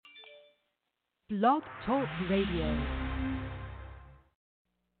Blog Talk Radio.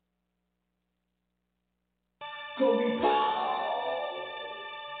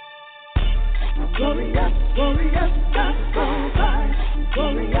 Glorious, glorious, gospel vibes.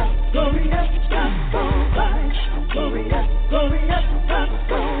 Glorious, glorious, gospel vibes. Glorious, glorious,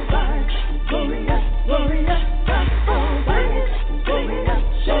 gospel vibes. Glorious, glorious, gospel vibes. Glorious,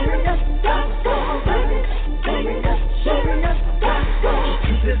 glorious, gospel vibes. Glorious, glorious, gospel.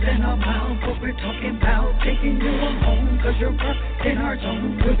 Truth is in our mouth, what we're talking about. Taking you home, cause you're up in our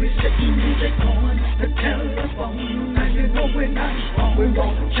zone. We'll be sitting music on the telephone. And you know we're not wrong. We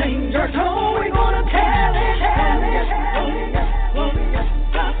won't change our tone. We're gonna tell it, tell it. Glorious, glorious,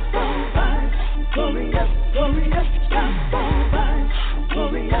 gospel vibes. Glorious, glorious, gospel vibes.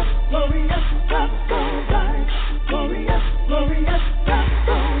 Glorious, glorious, gospel vibes. Glorious, glorious,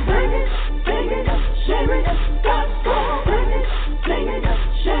 gospel vibes. Sing it up, share it up, gospel vibes. Sing it up,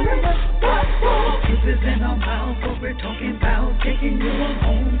 share it up, gospel. Truth is in our mouth, what we're talking about. Taking you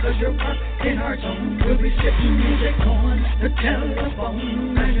home, cause you're up in our zone. We'll be sitting music on the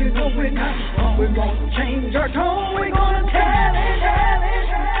telephone. And you know we're not wrong. We won't change our tone. We're gonna tell it, tell it,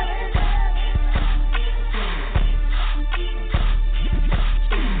 tell it.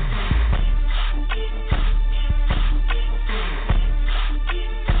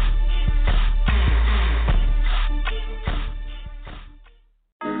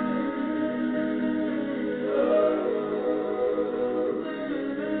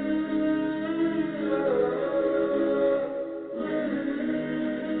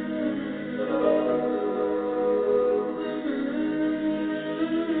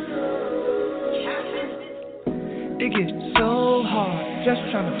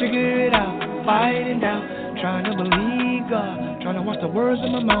 Trying to figure it out, fighting down, trying to believe God, trying to watch the words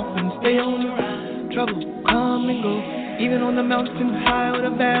in my mouth and stay on the ride. Trouble come and go, even on the mountain high or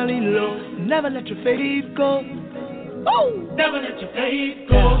the valley low. Never let your faith go. Oh, never let your faith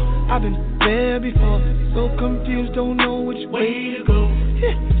go. Yeah, I've been there before, so confused, don't know which way to go.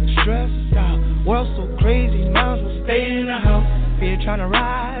 Stressed out, world so crazy, might as well stay in the house. Fear trying to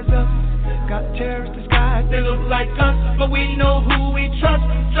rise up. Got terrorists disguised, they look like us, but we know who we trust.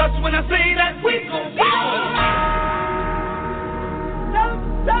 Trust when I say that we gon' be alright.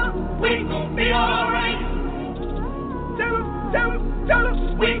 We gon' be alright. Tell us,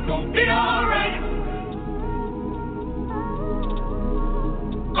 we gon' be alright.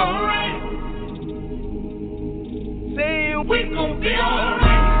 Alright. Say we gon' be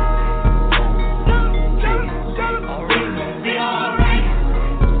alright. Tell us, we gon' be alright.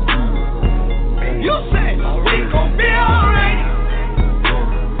 You say we gon' be alright.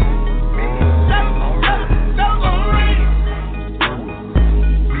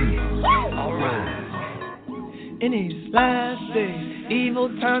 Alright. In these last days, evil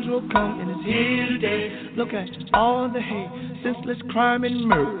times will come and it's here today. Look at all the hate, senseless crime and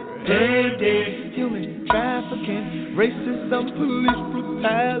murder. Day, human trafficking, racism, police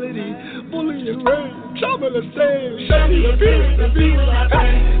brutality, bullying, rape, trouble, and shame, shady abuse, the people I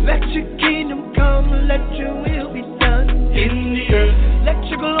pay. Let your kingdom come, let your will be done in the earth. Let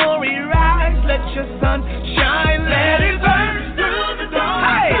your glory rise, let your sun shine, let it burn through the dawn.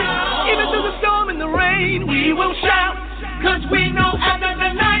 Hey, even through the storm and the rain, we will shout, cause we know after the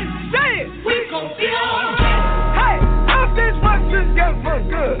night, say it, we gon' be alright. Hey, after this much is get for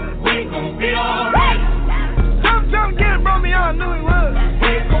good, we gon' be alright. Sometimes get from me, I knew it was.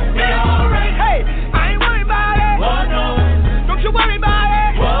 We gon' be alright. Hey, I ain't worried about it. Oh no, don't you worry about it.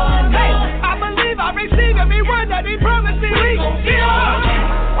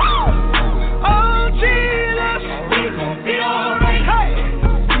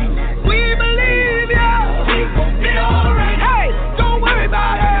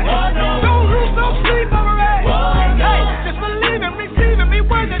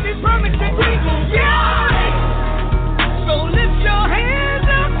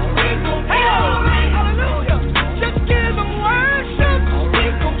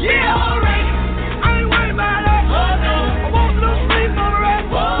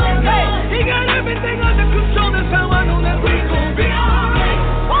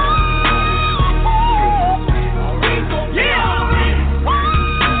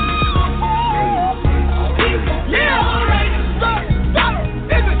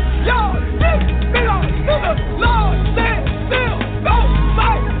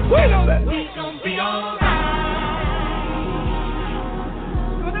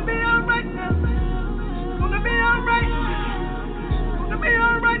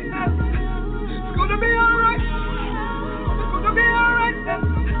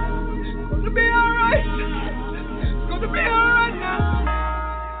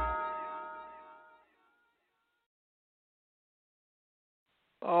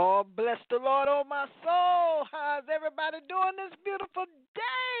 Oh, bless the Lord, oh my soul. How's everybody doing this beautiful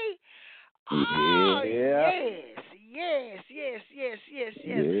day? Oh, yes. Yeah,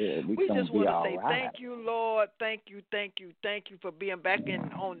 We gonna just be want to all say right. thank you, Lord. Thank you for being back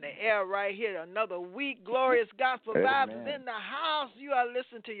on the air right here. Another week. Glorious Gospel Vibes is in the house. You are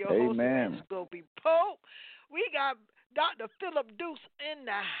listening to your host, Scobie Pope. We got Dr. Philip Dukes in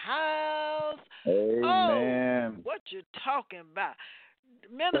the house. Amen. Oh, what you talking about?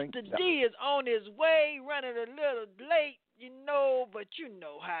 Minister D is on his way, running a little late, but you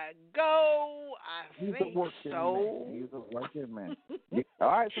know how it go. He's think a working so. Man. He's a working man.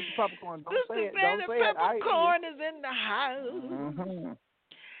 All right, Sister Popcorn, don't say it. Don't say it. Peppercorn is in the house. Mm-hmm.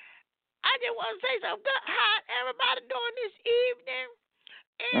 I just want to say something good. How everybody doing this evening?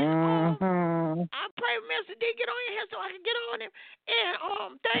 And I pray Mr. D get on your head so I can get on him.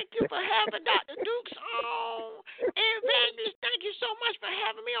 And thank you for having Dr. Dukes on. And Evangelist, thank you so much for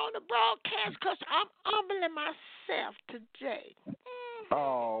having me on the broadcast because I'm humbling myself today.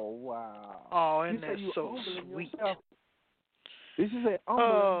 Oh, wow. Oh, and that's so sweet. Did she say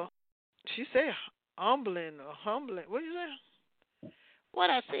humbling? She said humbling or humbling. What did you say? What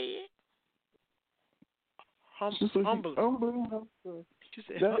I said? Humbling. She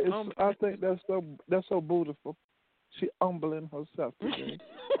said, I think that's so beautiful. She humbling herself today.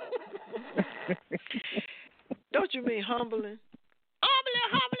 Don't you mean humbling?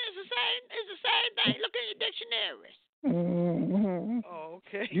 Humbling is the same thing. Look in your dictionaries. Oh,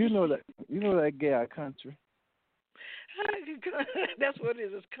 okay. You know that gay country. That's what it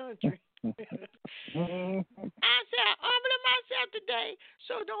is. It's country. I said I'm humbling myself today,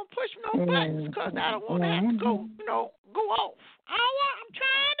 so don't push no buttons because I don't want to have to go off. I'm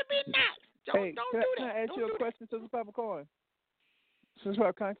trying to be nice. Don't do that. Can I ask you a question, Sister Popcorn? Can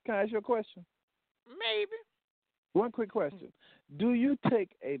I ask you a question? Maybe. One quick question. Do you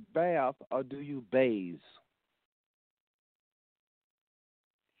take a bath or do you bathe?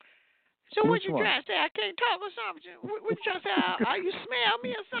 So what you trying to say? I can't talk or something. What you trying to say? Are you smell me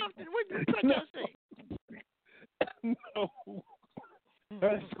or something? What you trying to say? No.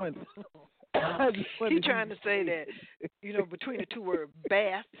 He's trying to say that, between the two words,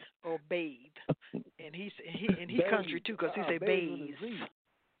 bath or bathe, and he country too because he say bathe.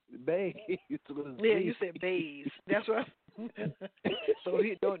 Bathe. Yeah, you said bathe. That's right. So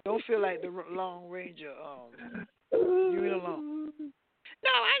he don't feel like the Lone Ranger. You ain't alone. No,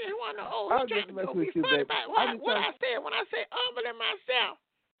 I just want to know. He's trying to be funny about what I said when I say humbling myself.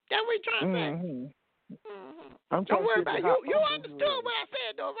 That's what he's trying to say. Don't worry about it. You understood what I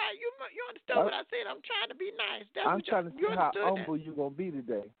said, though, right? You understood what I said. I'm trying to be nice. I'm trying to see how humble you're going to be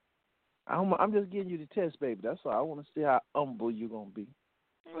today. I'm just giving you the test, baby. That's all. I want to see how humble you're going to be.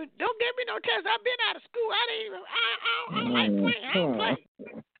 Don't give me no test. I've been out of school. I ain't playing.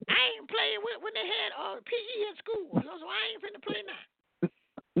 I ain't playing when they had PE in school. So I ain't finna play now.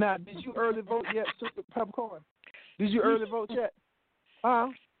 Now, did you early vote yet, Sister Popcorn? Did you early vote yet?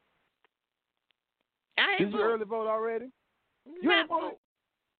 Did you early vote already? You ain't voted?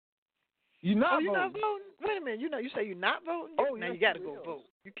 You're not voting? You're not voting? Wait a minute. You say you're not voting? Now you got to go vote.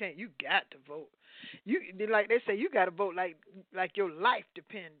 You can't. You got to vote. Like they say, you got to vote like your life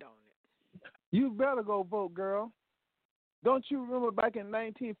depends on it. You better go vote, girl. Don't you remember back in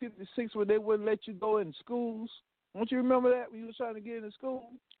 1956 when they wouldn't let you go in schools? Don't you remember that when you were trying to get into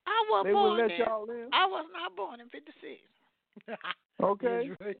school? I wasn't they born wouldn't then. Let y'all in. I was not born in 56.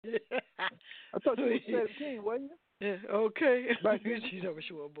 Okay. I thought you were 17, wasn't you? Yeah, okay. She's over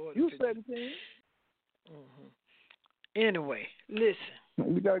sure born. You 17. Anyway, listen.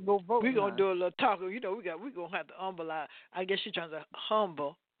 We gotta go vote. We're gonna do a little talk. We're gonna have to humble our. I guess she's trying to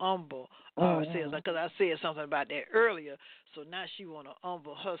humble ourselves because I said something about that earlier. So now she want to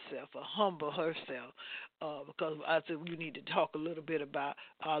humble herself because I said we need to talk a little bit about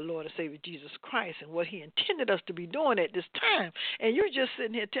our Lord and Savior Jesus Christ and what He intended us to be doing at this time. And you're just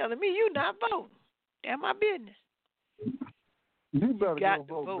sitting here telling me you're not voting. That's my business. You better go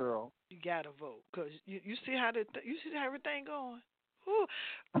vote, girl. You gotta vote because you see how you see how everything going. Ooh,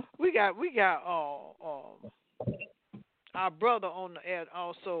 we got our brother on the air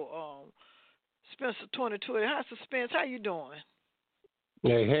also, Spencer 2020. How's Spence? How you doing?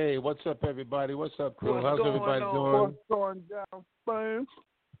 Hey, what's up, everybody? What's up, crew? How's everybody doing? What's going down, Spence?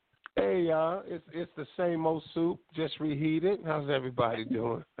 Hey, y'all, it's the same old soup, just reheated. How's everybody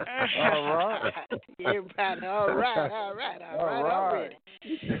doing? All right. Everybody, all right.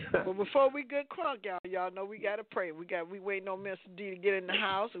 But before we get crunk, y'all know we gotta pray. We waiting on Mr. D to get in the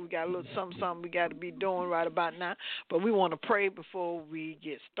house, and we got a little something we got to be doing right about now. But we want to pray before we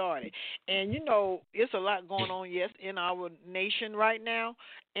get started. And it's a lot going on, yes, in our nation right now.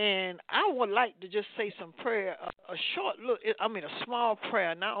 And I would like to just say some prayer, a short look, a small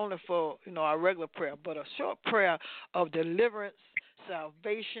prayer, not only for, our regular prayer, but a short prayer of deliverance,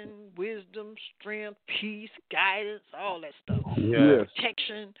 salvation, wisdom, strength, peace, guidance, all that stuff. Yes.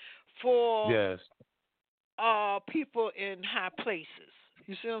 Protection for Yes. people in high places.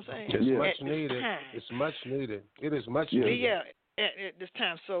 You see what I'm saying? It's much At needed. this time. It's much needed. It is much needed. Yeah. At this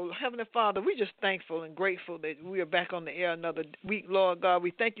time. So, Heavenly Father, we're just thankful and grateful that we are back on the air another week, Lord God.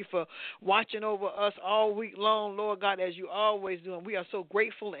 We thank you for watching over us all week long, Lord God, as you always do. And we are so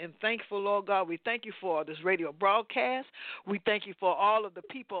grateful and thankful, Lord God. We thank you for this radio broadcast. We thank you for all of the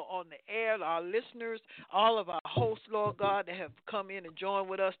people on the air, our listeners, all of our hosts, Lord God, that have come in and joined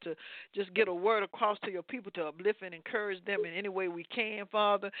with us to just get a word across to your people, to uplift and encourage them in any way we can,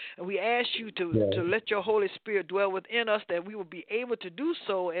 Father. And we ask you to let your Holy Spirit dwell within us, that we will be able to do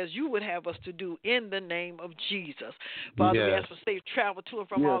so as you would have us to do in the name of Jesus. Father, we ask for safe travel to and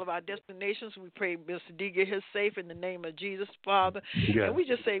from all of our destinations. We pray Mr. D get here safe in the name of Jesus, Father. And we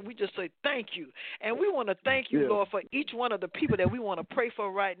just say thank you. And we want to thank you, Lord, for each one of the people that we want to pray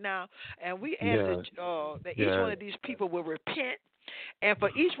for right now. And we ask that each one of these people will repent. And for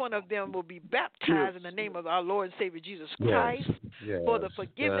each one of them will be baptized in the name of our Lord and Savior Jesus Christ for the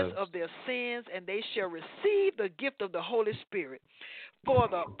forgiveness of their sins, and they shall receive the gift of the Holy Spirit. For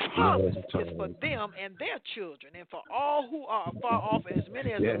the promise is for them and their children, and for all who are far off, and as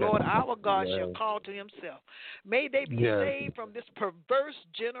many as the Lord our God shall call to himself. May they be saved from this perverse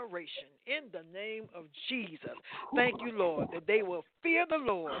generation in the name of Jesus. Thank you, Lord, that they will fear the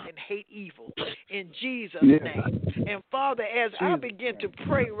Lord and hate evil in Jesus' name. And Father, as I begin to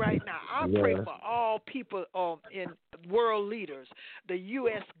pray right now, I pray for all people in world leaders, the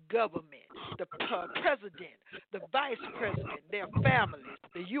U.S. government, the president, the vice president, their families,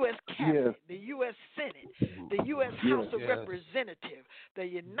 the U.S. cabinet, the U.S. Senate, the U.S. House of Representatives, the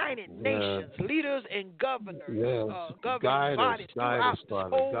United Nations, leaders and governors, governing bodies throughout the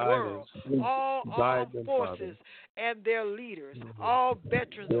whole world, all armed forces and their leaders, all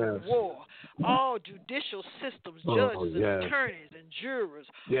veterans of war, all judicial systems, judges and attorneys and jurors,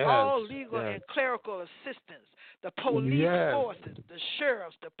 all legal and clerical assistants, the police forces, the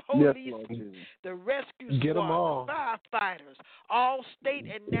sheriffs, the police, the rescue squad, the firefighters, all state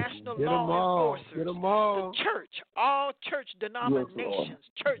and national law enforcers, the church, all church denominations,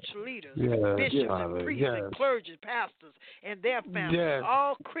 church leaders, bishops and priests and clergy, pastors and their families,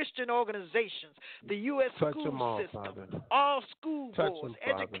 all Christian organizations, the U.S. school system, all school boards,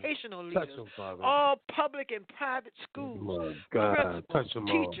 educational leaders, all public and private schools, principals,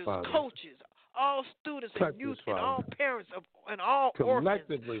 teachers, coaches, all students and youth and all parents and all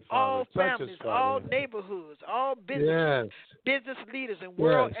orphans, all families, all neighborhoods, all businesses, business leaders and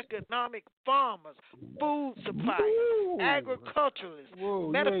world economic farmers, food suppliers, agriculturalists,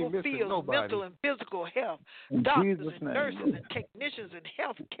 medical fields, mental and physical health, doctors and nurses and technicians and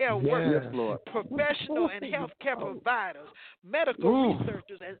health care workers, professional and health care providers, medical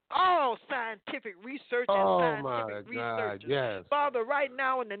researchers, and all scientific research and scientific researchers. Father, right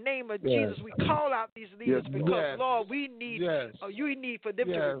now in the name of Jesus, we call out these leaders because, Lord, we need, you need for them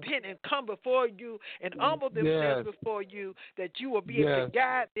to repent and come before you and humble themselves before you, that you will be able to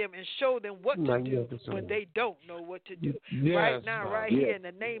guide them and show them what to do when they don't know what to do. Right now, right here, in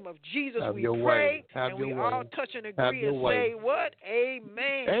the name of Jesus, we pray, and we all touch and agree and say what?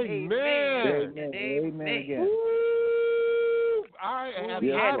 Amen. Amen. And amen.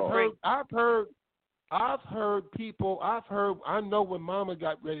 I've heard people. I know when Mama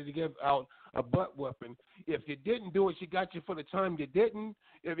got ready to give out a butt whooping. If you didn't do it, she got you for the time you didn't.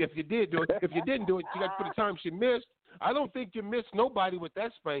 If you did do it, if you didn't do it, she got you for the time she missed. I don't think you missed nobody with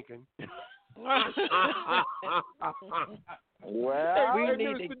that spanking. Well, we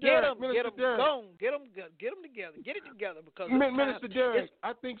need to get them gone, get them together, get it together, because Minister Derek,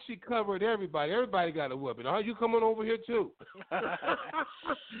 I think she covered everybody. Everybody got a whooping. Are you coming over here too?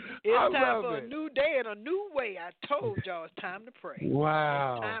 It's time for a new day and a new way. I told y'all it's time to pray.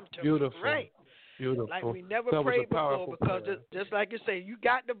 Wow, it's time to beautiful. Pray. Beautiful. Like we never prayed before, because just like you say, you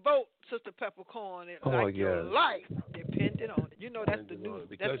got to vote, Sister Peppercorn. Your life depended on it. You know that's the new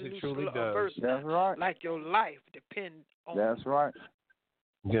verse. That's right. Like your life depends on it. That's right.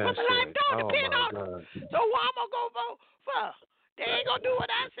 Yes, but my life don't depend on it. So what I'm gonna go vote for? They ain't gonna do what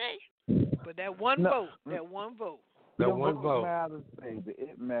I say. But that one vote. That one vote matters, baby.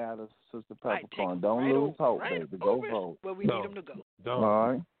 It matters, Sister Peppercorn. Don't lose hope, baby. Go vote. But we need them to go. Don't.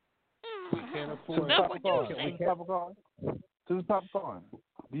 All right. We can't afford Sister Popcorn,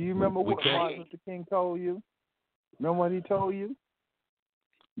 do you remember what Martin Luther King told you? Remember what he told you?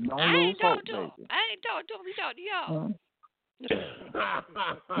 Don't lose hope, baby. I ain't talking to him. He talked to y'all.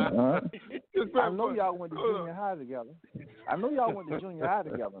 I know y'all went to junior high together.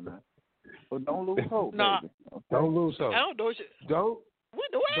 Now. So don't lose hope, baby. Okay? Don't lose hope. I don't know.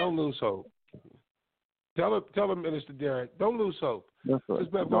 Don't lose hope. Tell him, Minister Derek, don't lose hope. That's right.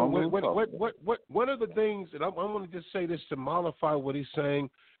 One of the things, and I'm going to just say this to mollify what he's saying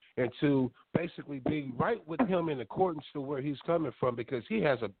and to basically be right with him in accordance to where he's coming from, because he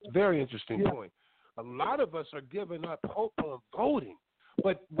has a very interesting point. A lot of us are giving up hope on voting.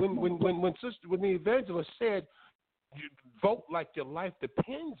 But when the evangelist said, you vote like your life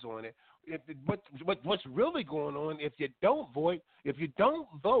depends on it, what's really going on, if you don't vote,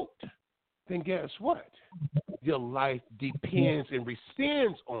 then guess what? Your life depends and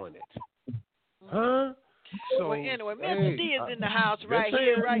rescinds on it. Huh? So, well, anyway, Mr. D is in the house right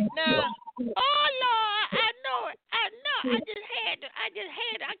here, right now. Oh, Lord, I know it. I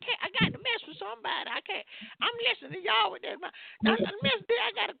got to mess with somebody. I'm listening to y'all with that. Now, Mr. D,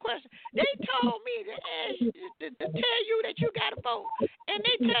 I got a question. They told me to ask you, to tell you that you got to vote. And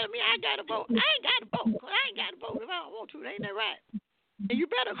they tell me I got to vote. I ain't got to vote. I ain't got to vote if I don't want to. Ain't that right? And you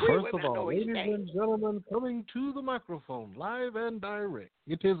better agree with me. First of all, ladies and gentlemen, coming to the microphone, live and direct,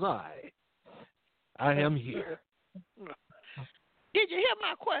 it is I am here. Did you hear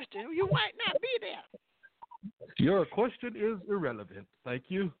my question? You might not be there. Your question is irrelevant. Thank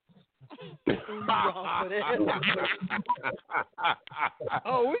you.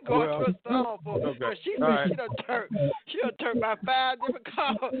 Oh, we going to a song for her. She done turned by 5 different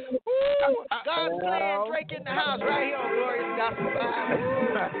calls. Ooh, God's playing Drake in the house right here on Glorious Gospel 5.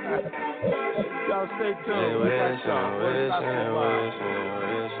 Y'all stay tuned. They wishing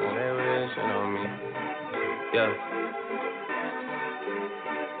on me. Yeah.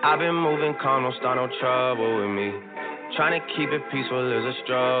 I've been moving calm, don't start no trouble with me. Trying to keep it peaceful is a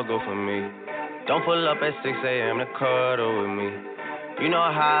struggle for me. Don't pull up at 6 a.m. to cuddle with me. You know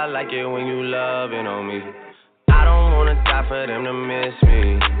how I like it when you loving on me. I don't wanna die for them to miss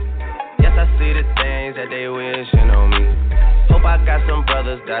me. Yes, I see the things that they wishing on me. Hope I got some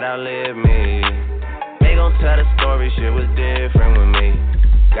brothers that outlive me. They gon' tell the story, shit was different with me.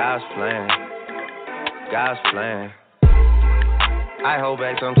 God's plan, God's plan. I hold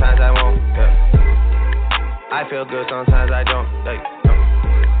back, sometimes I won't. Yeah. I feel good, sometimes I don't. Hey, no.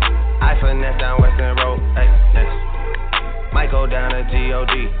 I finesse down Western Road. Hey, next. Might go down to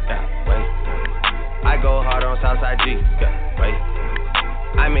G.O.D. Yeah, wait. I go hard on Southside G. Yeah, wait.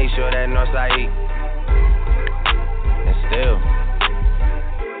 I make sure that Northside E. And still,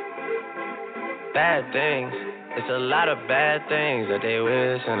 bad things. It's a lot of bad things that they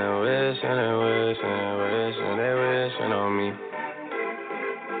wish and they wish and they wish and they wish and they wishing on me.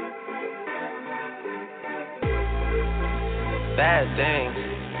 Bad things,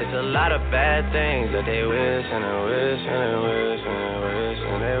 it's a lot of bad things that they wish and they wish and they wish and they wish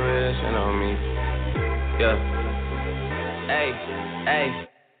and they wishing on me. Yeah. Hey.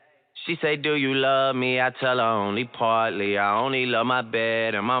 She say, do you love me? I tell her only partly. I only love my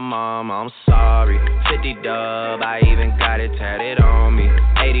bed and my mama, I'm sorry. 50 dub, I even got it tatted on me.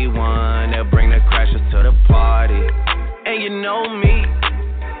 81, they'll bring the crashers to the party. And you know me,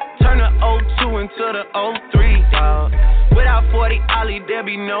 turn the 02 into the 03, dawg. Without 40 Ollie, there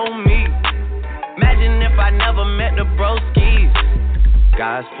be no me. Imagine if I never met the broskies.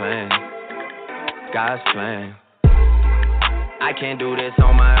 God's plan, God's plan. I can't do this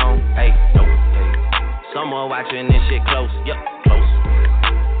on my own, hey, no, hey. Someone watching this shit close, yup, close.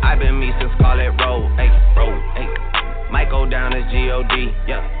 I've been me since Scarlet Road, hey, Might go down to G.O.D.,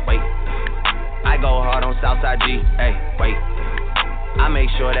 yeah, wait. I go hard on Southside G, hey, wait. I make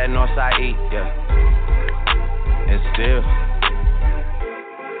sure that Northside E, yeah. And still,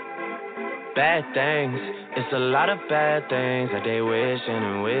 bad things. It's a lot of bad things that they wishing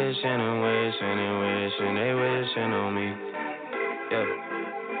and wishing and wishing and wishing. They wishing on me. Yeah.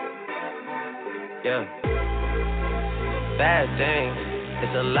 Yeah. Bad things.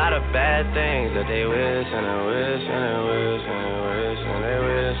 It's a lot of bad things that they wishing and wishing and wishing and wishing. They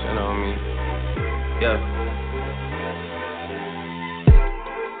wishing on me. Yeah.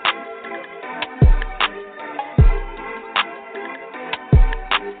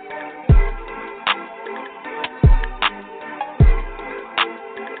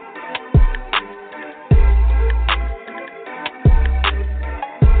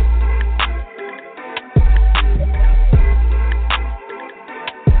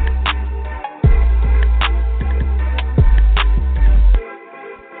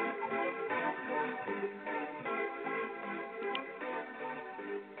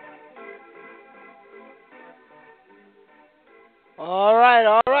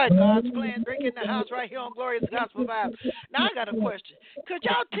 right, God's plan, drink in the house right here on Glorious Gospel Vibe. Now I got a question. Could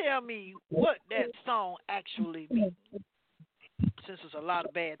y'all tell me what that song actually means? Since there's a lot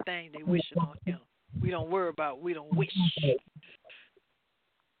of bad things they wishing on him. We don't worry about, we don't wish.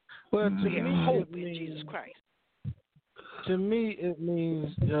 Well, we have hope in Jesus Christ. To me, it means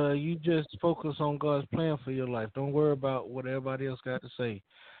you just focus on God's plan for your life. Don't worry about what everybody else got to say.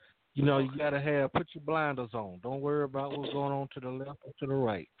 You know, you got to put your blinders on. Don't worry about what's going on to the left or to the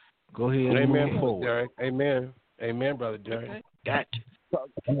right. Go ahead and move forward. Derek. Amen. Amen, Brother Derek. Okay. Gotcha.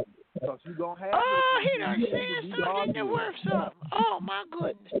 You gonna have he done said something that worth something. Oh, my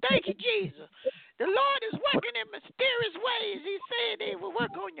goodness. Thank you, Jesus. The Lord is working in mysterious ways. He said he will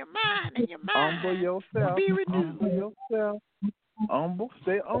work on your mind, and your mind humble yourself. will be renewed. Humble yourself.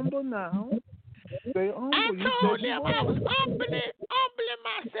 Stay humble now. Stay humble. I told them I was humbling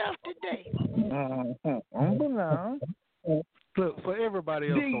myself today. Humble now. Look, for everybody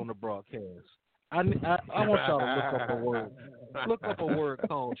else on the broadcast, I want y'all to look up a word. Look up a word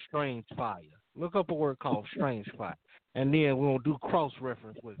called strange fire. Look up a word called strange fire. And then we're going to do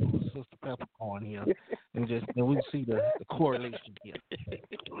cross-reference with Sister Peppercorn here. And we see the correlation here.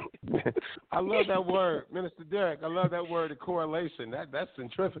 I love that word, Minister Derek. I love that word, the correlation. That's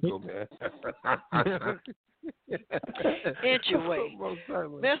centrifugal, man. Inch your way.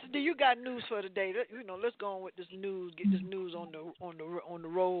 Mister, do you got news for today? Let's go on with this news. Get this news on the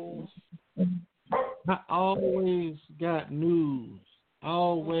roll. I always got news.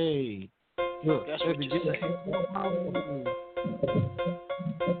 Always. Look, that's what you say.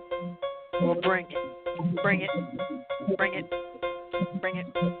 Well, bring it. Bring it. Bring it. Bring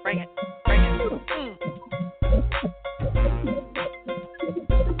it. Bring it. Bring it.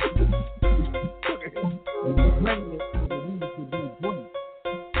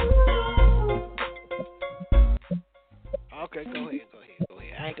 Okay, go ahead.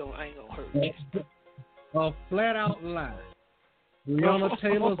 I ain't gonna hurt you. A flat out lie. Breonna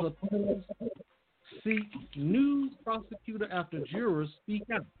Taylor's attorneys seek new prosecutor after jurors speak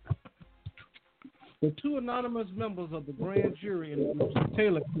out. The two anonymous members of the grand jury in the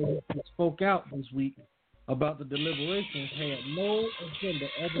Taylor case who spoke out this week about the deliberations had no agenda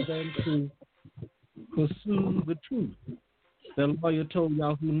other than to pursue the truth. Their lawyer told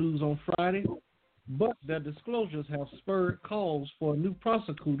Yahoo News on Friday, but their disclosures have spurred calls for a new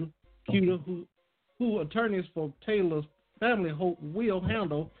prosecutor who attorneys for Taylor's family hope will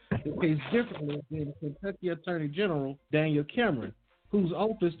handle the case differently than Kentucky Attorney General Daniel Cameron, whose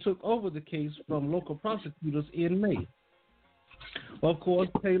office took over the case from local prosecutors in May. Of course,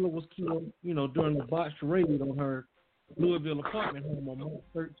 Taylor was killed, during the botched raid on her Louisville apartment home on March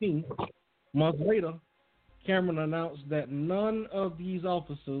 13th. Months later, Cameron announced that none of these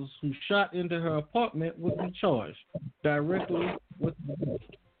officers who shot into her apartment would be charged directly with the death.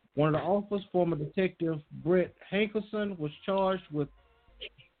 One of the officers, former detective Brett Hankerson, was charged with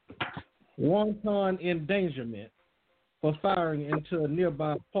wanton endangerment for firing into a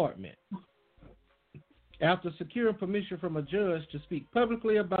nearby apartment. After securing permission from a judge to speak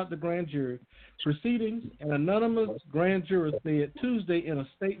publicly about the grand jury proceedings, an anonymous grand juror said Tuesday in a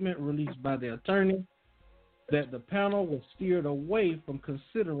statement released by the attorney that the panel was steered away from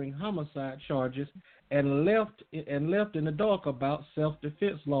considering homicide charges and left in the dark about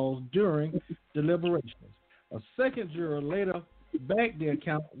self-defense laws during deliberations. A second juror later backed the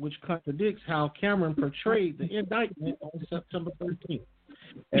account, which contradicts how Cameron portrayed the indictment on September 13th.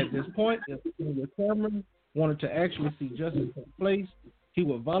 At this point, if Cameron wanted to actually see justice take place, he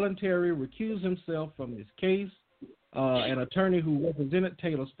would voluntarily recuse himself from this case. An attorney who represented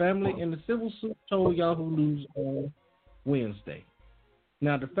Taylor's family in the civil suit told Yahoo News on Wednesday.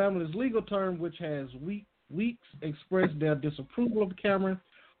 Now, the family's legal term, which has weeks expressed their disapproval of Cameron,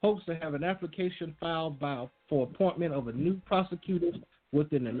 hopes to have an application filed for appointment of a new prosecutor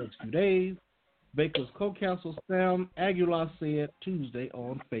within the next few days. Baker's co-counsel Sam Aguilar said Tuesday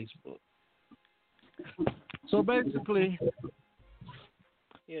on Facebook. So basically,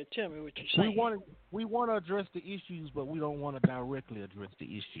 yeah, tell me what you're saying. We want to address the issues, but we don't want to directly address the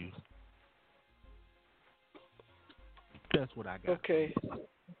issue. That's what I got. Okay.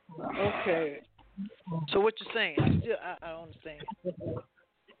 So what you're saying? I don't understand.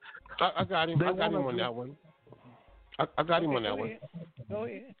 I got him. I got him on that one. I got him on that one. Go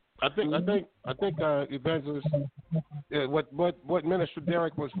ahead. I think Evangelist, what Minister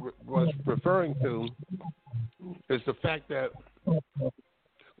Derek was referring to is the fact that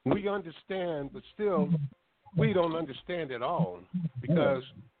we understand, but still we don't understand at all, because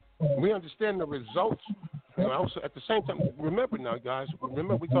we understand the results. And also at the same time, remember now, guys.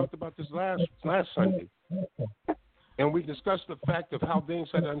 Remember we talked about this last Sunday, and we discussed the fact of how things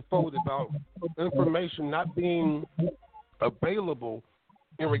had unfolded about information not being available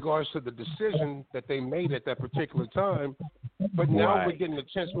in regards to the decision that they made at that particular time. But now we're getting a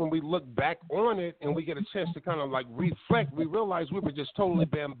chance, when we look back on it and we get a chance to kind of like reflect, we realize we were just totally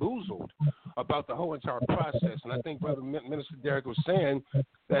bamboozled about the whole entire process. And I think Brother Minister Derek was saying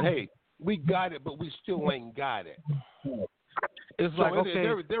that, hey, we got it, but we still ain't got it. It's so like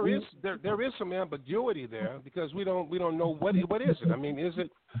there is some ambiguity there, because we don't know what is it. I mean, is it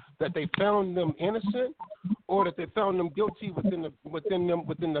that they found them innocent, or that they found them guilty within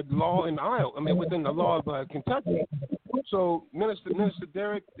the law in Iowa? I mean, within the law of Kentucky. So, Minister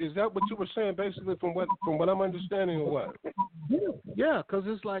Derek, is that what you were saying, basically, from what I'm understanding, or what? Yeah, because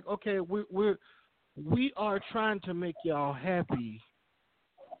it's like, okay, we are trying to make y'all happy,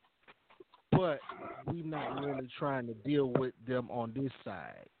 but we're not really trying to deal with them on this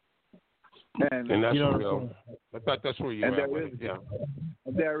side. And that's real. I thought that's where you are with it. Yeah.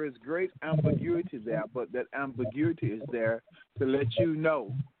 There is great ambiguity there, but that ambiguity is there to let you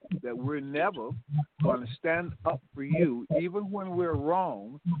know that we're never going to stand up for you, even when we're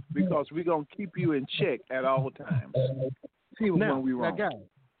wrong, because we're going to keep you in check at all times, even when we're wrong.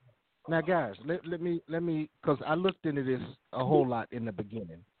 Now, guys, let me, because I looked into this a whole lot in the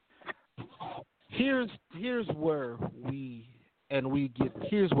beginning. Here's where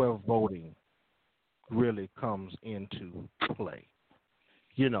here's where voting really comes into play.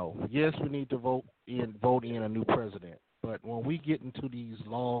 You know, yes, we need to vote in a new president, but when we get into these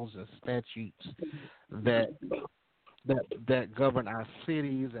laws and statutes that govern our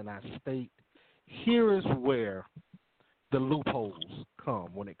cities and our state, here is where the loopholes come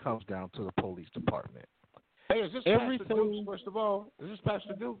when it comes down to the police department. Hey, is this Pastor Dukes, first of all? Is this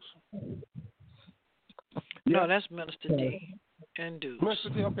Pastor Dukes? No, that's Minister D and Dukes. Minister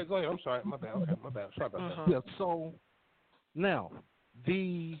D, okay, go ahead. I'm sorry. My bad. Okay, my bad. Sorry about that. Yeah, so now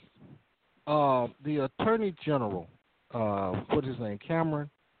the Attorney General, what's his name, Cameron?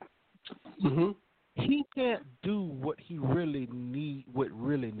 Mm-hmm. He can't do what really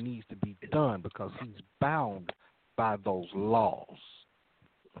needs to be done, because he's bound by those laws.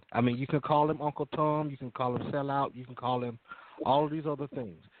 I mean, you can call him Uncle Tom, you can call him sellout, you can call him all of these other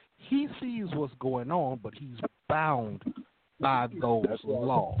things. He sees what's going on, but he's bound by those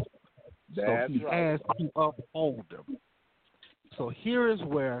laws. So he has to uphold them. So here is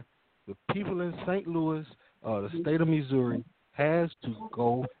where the people in St. Louis, the state of Missouri, has to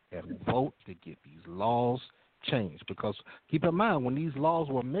go and vote to get these laws changed. Because keep in mind, when these laws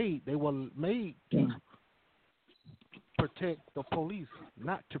were made, they were made to protect the police,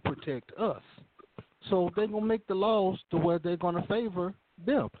 not to protect us. So they're going to make the laws to where they're going to favor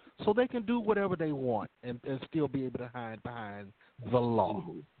them, so they can do whatever they want and still be able to hide behind the law.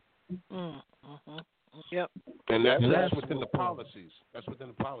 Mm-hmm. Yep. And that's within the policies. That's within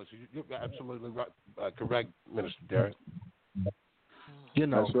the policies. You're absolutely right, correct, Minister Derek. You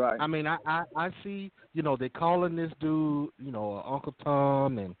know, that's right. I mean, I see, you know, they calling this dude, you know, Uncle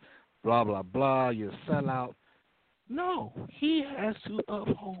Tom and blah, blah, blah, you sellout. No, he has to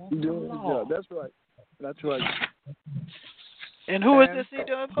uphold the law. Yeah, that's right. That's right. And who is this he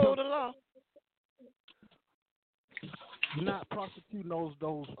to uphold the law? Not prosecuting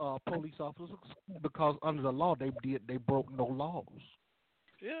those police officers, because under the law they broke no laws.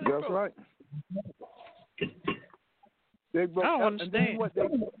 Yeah, that's right. They broke. I don't understand.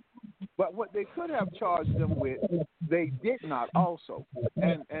 But what they could have charged them with, they did not also.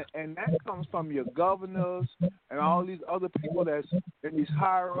 And that comes from your governors and all these other people that's in these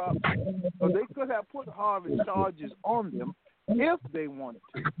higher ups. So they could have put harder charges on them if they wanted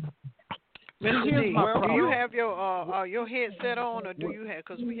to. Mr. D, do you have your headset on, or do you have?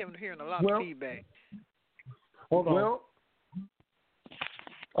 Because we haven't hearing a lot of feedback. Hold on. Well,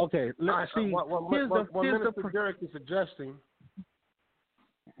 okay. Let's see. What Minister Derek is suggesting,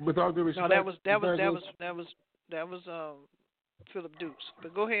 with all due respect, no, that was Philip Dukes.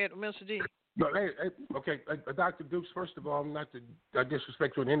 But go ahead, Mr. D. No, okay, Dr. Dukes. First of all, I'm not to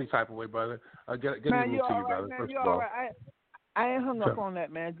disrespect you in any type of way, brother. Good evening to you, brother. Man, first of all, right. I ain't hung up on that,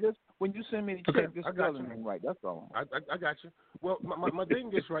 man. Just when you send me the check, just spelling name right. That's all. I got you. Well, my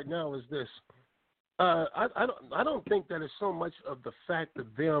thing is right now is this. I don't think that it's so much of the fact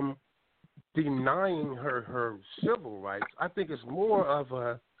of them denying her civil rights. I think it's more of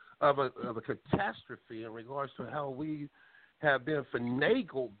a catastrophe in regards to how we have been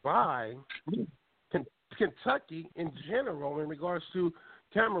finagled by Kentucky in general in regards to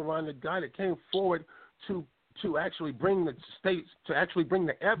Cameron, the guy that came forward to actually bring the states, to actually bring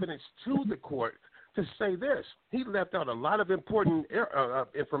the evidence to the court to say this. He left out a lot of important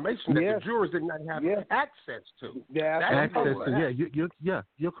information that the jurors did not have access to. Yeah, access to.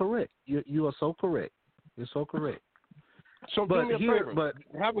 You're correct. You are so correct. You're so correct. So do me a favor. But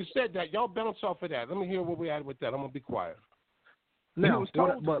having said that, y'all bounce off of that. Let me hear where we at with that. I'm gonna be quiet. Now,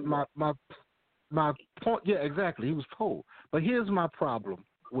 but my point, exactly. He was told. But here's my problem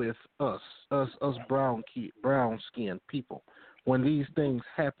with us brown skinned people. When these things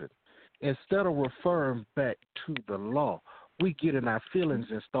happen, instead of referring back to the law, we get in our feelings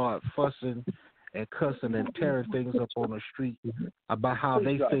and start fussing and cussing and tearing things up on the street about how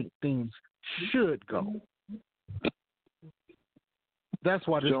they think things should go. That's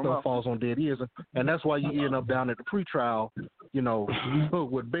why this stuff falls on dead ears, and that's why you end up down at the pretrial,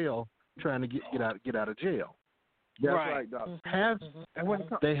 with bail, trying to get out of jail. That's right, Doctor.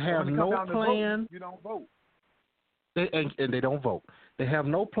 They have no plan. You don't vote. And they don't vote. They have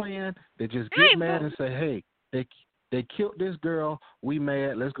no plan. They just get mad and say, "Hey, they killed this girl. We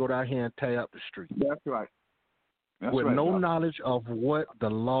mad. Let's go down here and tie up the street." That's right. With no knowledge of what the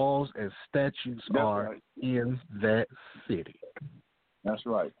laws and statutes are in that city. That's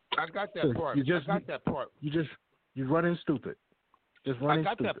right. I got that part. You're running stupid. Just running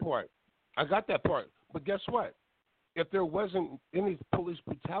stupid. I got that part. But guess what? If there wasn't any police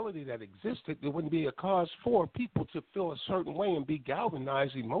brutality that existed, there wouldn't be a cause for people to feel a certain way and be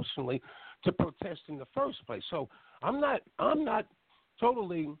galvanized emotionally to protest in the first place. So I'm not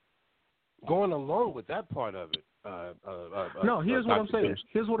totally going along with that part of it. No, here's what I'm saying.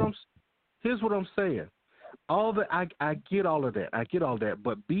 Here's what I'm saying. All that I get all of that. I get all that.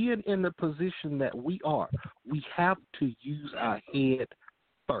 But being in the position that we are, we have to use our head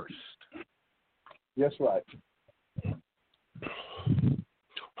first. That's right.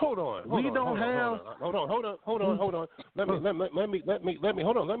 Hold on. Let me do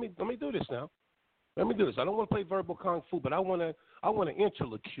this now. Let me do this. I don't want to play verbal kung fu, but I want to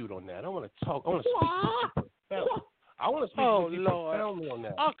interlocute on that. I want to talk. I want to speak with you profoundly on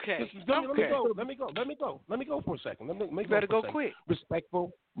that. Okay. Let me go for a second. You better go quick.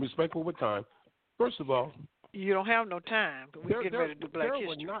 Respectful with time. First of all, you don't have no time. But we're getting ready to do Black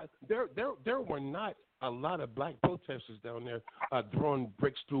History. There were not a lot of black protesters down there throwing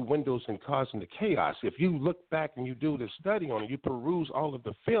bricks through windows and causing the chaos. If you look back and you do the study on it, you peruse all of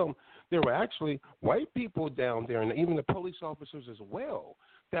the film, there were actually white people down there, and even the police officers as well,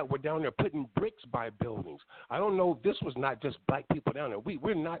 that were down there putting bricks by buildings. I don't know. This was not just black people down there.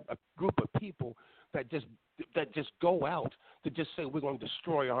 We're not a group of people that just go out to just say we're going to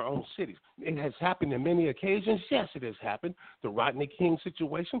destroy our own cities. It has happened on many occasions. Yes, it has happened. The Rodney King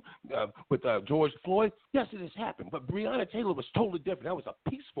situation with George Floyd. Yes, it has happened. But Breonna Taylor was totally different. That was a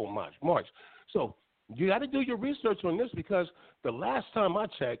peaceful march. So you got to do your research on this, because the last time I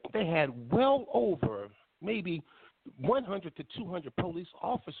checked, they had well over maybe 100 to 200 police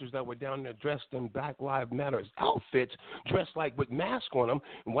officers that were down there dressed in Black Lives Matter outfits, dressed like with masks on them,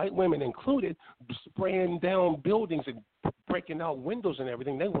 and white women included, spraying down buildings and breaking out windows and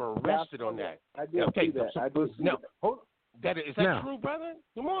everything. They were arrested on that. I did see that. I did see that. Hold on. Is that true, brother?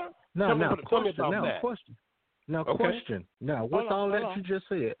 Come on. Question. Now, with all that you just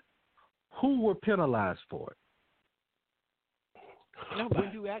said, who were penalized for it? Nobody.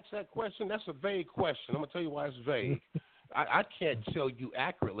 When you ask that question, that's a vague question. I'm going to tell you why it's vague. I can't tell you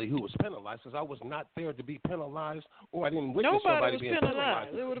accurately who was penalized, because I was not there to be penalized, or I didn't witness somebody being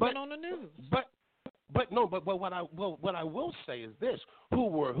penalized. It would have been on the news. But what I will say is this: who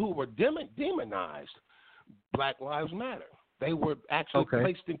were demonized? Black Lives Matter. They were actually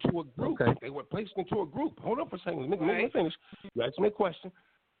placed into a group. They were placed into a group. Hold on for a second. Let me finish. You asked me a question.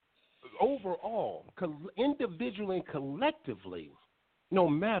 Overall, individually and collectively, no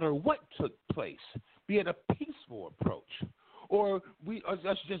matter what took place, be it a peaceful approach or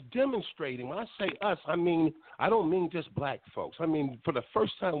us just demonstrating. When I say us, I don't mean just black folks. I mean, for the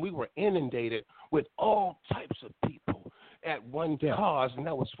first time, we were inundated with all types of people at one cause, and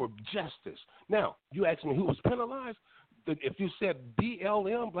that was for justice. Now, you asked me who was penalized. If you said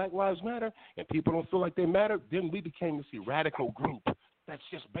BLM, Black Lives Matter, and people don't feel like they matter, then we became this radical group that's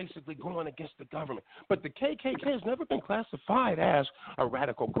just basically going against the government. But the KKK has never been classified as a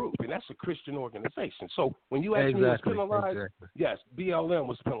radical group, and that's a Christian organization. So when you ask me who was penalized, yes, BLM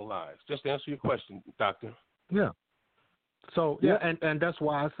was penalized. Just to answer your question, Doctor. Yeah. So and that's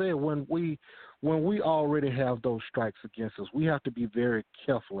why I said when we already have those strikes against us, we have to be very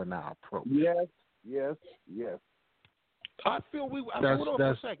careful in our approach. Yes. I feel hold on for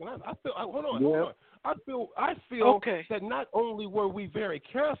a second. Hold on. I feel that not only were we very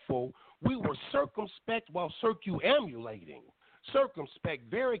careful, we were circumspect while circumambulating. circumspect,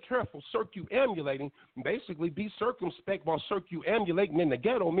 very careful, circumambulating. Basically, be circumspect while circumambulating in the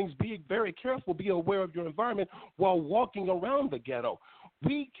ghetto means be very careful, be aware of your environment while walking around the ghetto.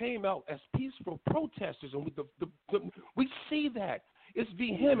 We came out as peaceful protesters, and we see that. It's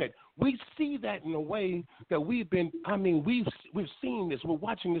vehement. We see that in a way that we've seen this. We're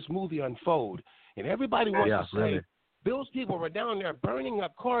watching this movie unfold, and everybody wants to say, really? Those people were down there burning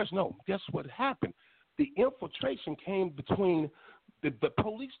up cars. No, guess what happened? The infiltration came between the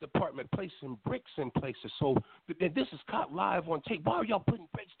police department placing bricks in places. So this is caught live on tape. Why are y'all putting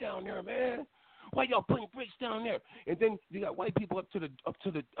bricks down there, man? Why y'all putting bricks down there? And then you got white people up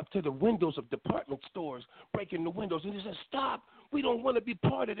to the windows of department stores, breaking the windows, and they said, "Stop! We don't want to be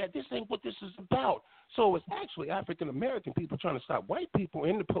part of that. This ain't what this is about." So it's actually African American people trying to stop white people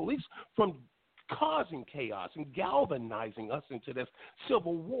and the police from causing chaos and galvanizing us into this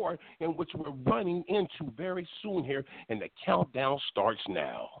civil war in which we're running into very soon here, and the countdown starts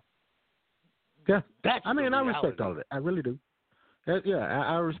now. Yeah, that's. I respect all of that. I really do.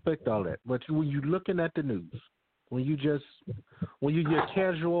 I respect all that. But when you're looking at the news, when you get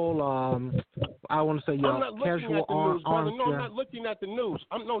casual, I want to say casual arms. No, I'm not looking at the news.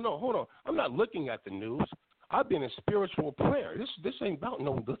 Hold on. I'm not looking at the news. I've been in spiritual prayer. This ain't about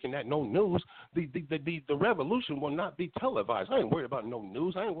looking at no news. The revolution will not be televised. I ain't worried about no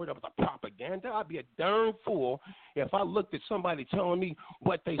news. I ain't worried about the propaganda. I'd be a darn fool if I looked at somebody telling me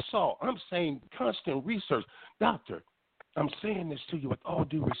what they saw. I'm saying constant research. Doctor, I'm saying this to you with all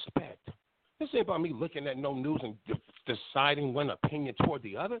due respect. This ain't about me looking at no news and deciding one opinion toward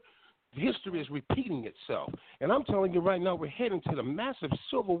the other. History is repeating itself. And I'm telling you right now, we're heading to the massive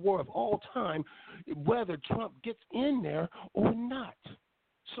civil war of all time, whether Trump gets in there or not.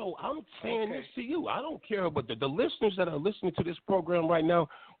 So I'm saying this to you. I don't care about the listeners that are listening to this program right now.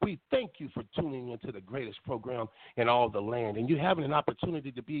 We thank you for tuning into the greatest program in all the land. And you having an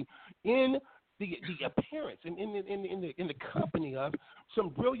opportunity to be in the appearance and in the company of some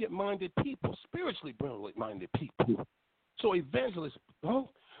brilliant-minded people, spiritually brilliant-minded people. So evangelists,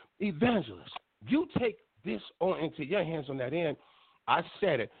 you take this on into your hands on that end. I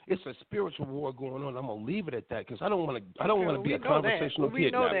said it. It's a spiritual war going on. I'm gonna leave it at that because I don't want to be a conversational kid.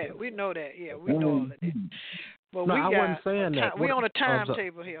 We know that. Yeah, we know all of that. But no, I wasn't saying that. We're on a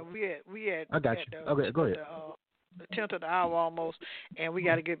timetable here. We at. I got you. Okay, go ahead. The 10th of the hour almost, and we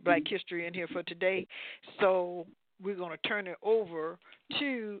got to get Black History in here for today. So we're going to turn it over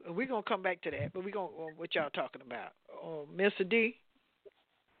to, we're going to come back to that, but we're going to, what y'all talking about? Mr. D,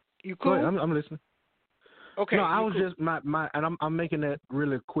 you cool? Go ahead, I'm listening. Okay. No, I was cool. Just, and I'm making that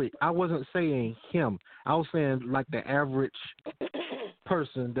really quick. I wasn't saying him. I was saying like the average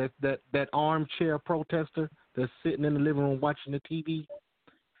person, that armchair protester that's sitting in the living room watching the TV.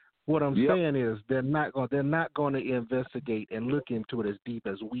 What I'm saying is they're not going to investigate and look into it as deep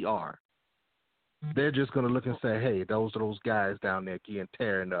as we are. They're just going to look and say, "Hey, those are those guys down there getting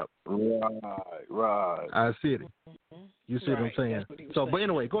tearing up." Right. I see it. You see what I'm saying? So, but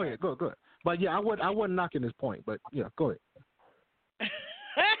anyway, go ahead. Go ahead. But yeah, I wasn't knocking his point. But yeah, go ahead.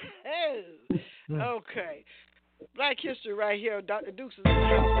 Okay. Black History right here. Dr. Dukes is in the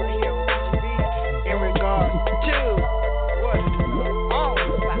house right here on TV in regards to what it's all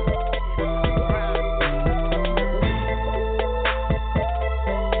about.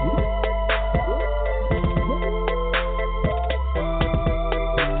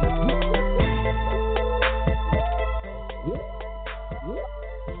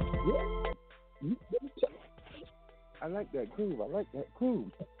 I like that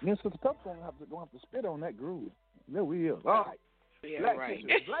groove. Then Sister Cup gonna have to spit on that groove. There we are. All right. Yeah, Black right.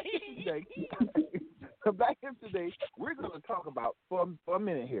 History today, we're going to talk about, for a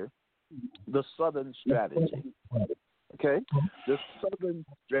minute here, the Southern strategy. Okay? The Southern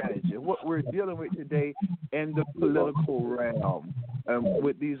strategy, what we're dealing with today in the political realm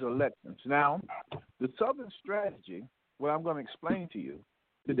with these elections. Now, the Southern strategy, what I'm going to explain to you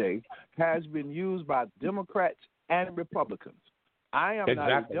today, has been used by Democrats and Republicans. I am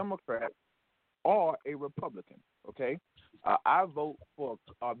not a Democrat or a Republican, okay? I vote for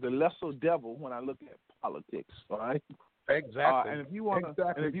the lesser devil when I look at politics, all right? Exactly. And if you want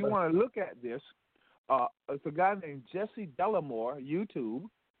to look at this, it's a guy named Jesse Delamore, YouTube.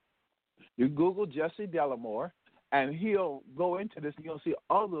 You Google Jesse Delamore, and he'll go into this, and you'll see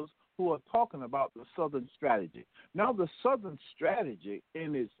others who are talking about the Southern strategy. Now, the Southern strategy,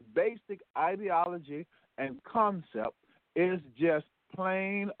 in its basic ideology and concept, is just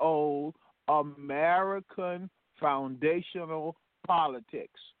plain old American foundational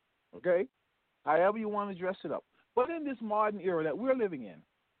politics, okay? However you want to dress it up. But in this modern era that we're living in,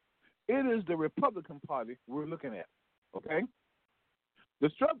 it is the Republican Party we're looking at, okay? The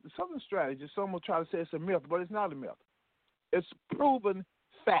Southern strategy, some will try to say it's a myth, but it's not a myth. It's proven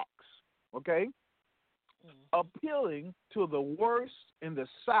facts, okay? Appealing to the worst in the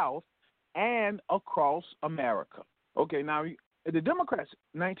South and across America. Okay, now, the Democrats,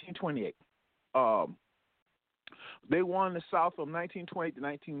 1928, they won the South from 1920 to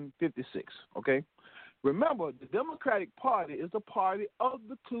 1956, okay? Remember, the Democratic Party is a party of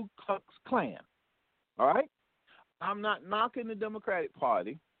the Ku Klux Klan, all right? I'm not knocking the Democratic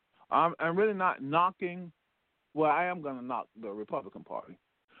Party. I'm really not knocking, well, I am going to knock the Republican Party.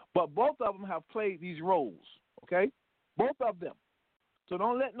 But both of them have played these roles, okay? Both of them. So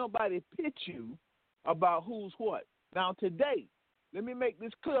don't let nobody pitch you about who's what. Now, today, let me make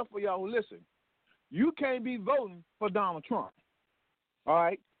this clear for y'all who listen. You can't be voting for Donald Trump, all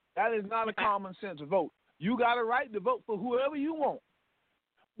right? That is not a common sense vote. You got a right to vote for whoever you want.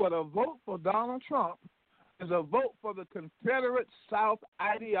 But a vote for Donald Trump is a vote for the Confederate South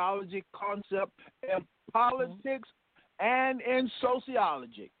ideology, concept, in politics and in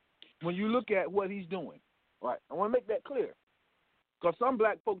sociology when you look at what he's doing. Right? I want to make that clear. Because some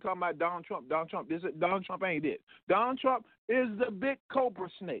black folk talking about Donald Trump this, Donald Trump ain't it. Donald Trump is the big cobra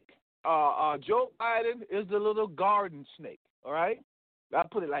snake. Joe Biden is the little garden snake, all right? I'll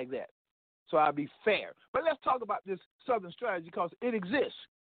put it like that, so I'll be fair. But let's talk about this Southern strategy because it exists.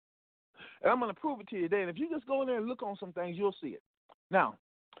 And I'm going to prove it to you today. And if you just go in there and look on some things, you'll see it. Now,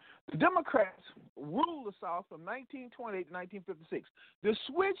 the Democrats ruled the South from 1928 to 1956. The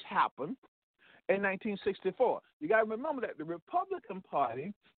switch happened in 1964. You got to remember that the Republican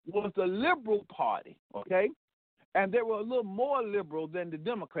Party was the liberal party, okay? And they were a little more liberal than the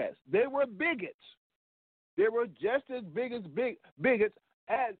Democrats. They were bigots. They were just as big as bigots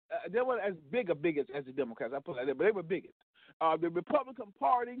as they weren't as big a bigots as the Democrats. I put it like that, but they were bigots. The Republican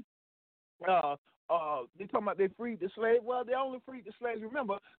Party, they talking about they freed the slave. Well, they only freed the slaves.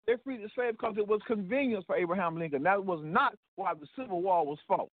 Remember, they freed the slaves because it was convenient for Abraham Lincoln. That was not why the Civil War was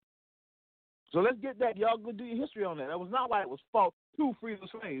fought. So let's get that. Y'all go do your history on that. That was not why it was fought to free the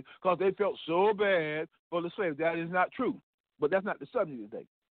slaves, because they felt so bad for the slaves. That is not true. But that's not the subject today.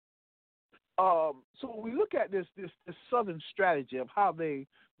 So when we look at this Southern strategy of how they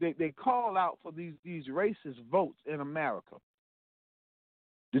call out for these racist votes in America.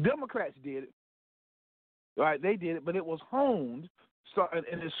 The Democrats did it. Right, they did it, but it was honed. So,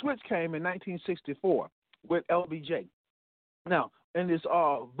 and the switch came in 1964 with LBJ. Now, in this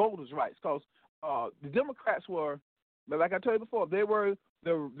voters' rights, because the Democrats were, like I told you before, they were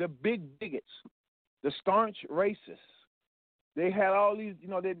the big bigots, the staunch racists. They had all these,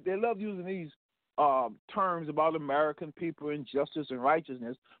 they love using these terms about American people and justice and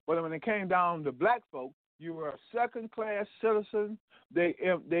righteousness. But when it came down to black folk, you were a second-class citizen. They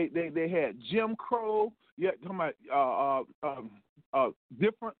had Jim Crow. Yeah, talking about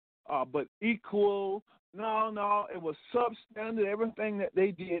different but equal. No, it was substandard. Everything that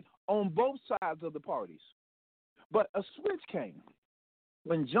they did on both sides of the parties. But a switch came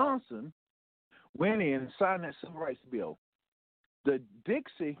when Johnson went in and signed that Civil Rights Bill. The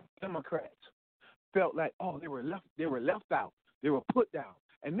Dixie Democrats felt like, they were left out. They were put down.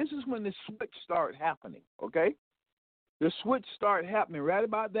 And this is when the switch started happening, okay? The switch started happening right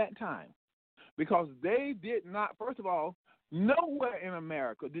about that time because they did not, first of all, nowhere in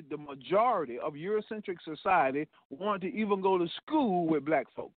America did the majority of Eurocentric society want to even go to school with black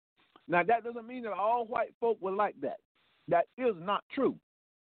folk. Now, that doesn't mean that all white folk were like that. That is not true,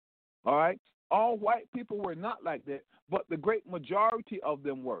 all right? All white people were not like that, but the great majority of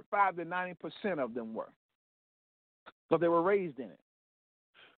them were. 5 to 90% of them were, because they were raised in it.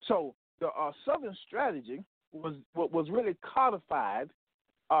 So the Southern strategy was really codified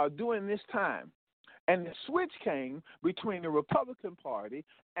during this time. And the switch came between the Republican Party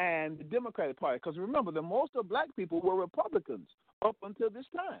and the Democratic Party. Because remember, the most of black people were Republicans up until this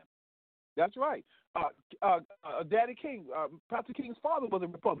time. That's right. Daddy King, Pastor King's father was a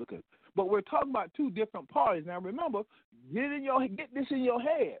Republican. But we're talking about two different parties. Now remember, get this in your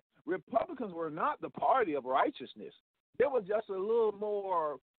head. Republicans were not the party of righteousness. They were just a little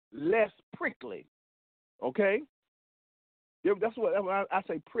more less prickly, okay? That's what I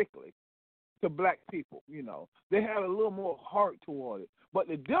say, prickly to black people. They had a little more heart toward it. But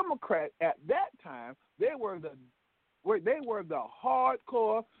the Democrats at that time, they were the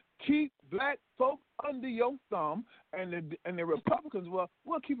hardcore, keep black folk under your thumb, and the Republicans,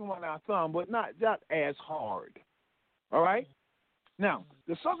 we'll keep them on our thumb, but not as hard. All right. Now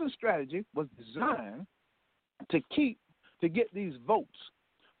the Southern strategy was designed to get these votes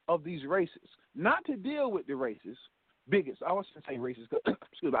of these races, not to deal with the races, bigots. I was going to say racist,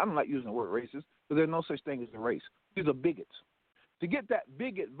 excuse me, I don't like using the word racist because there's no such thing as a race. These are bigots. to get that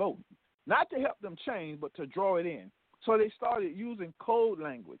bigot vote, not to help them change, but to draw it in. So they started using code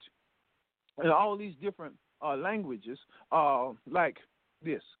language and all these different languages like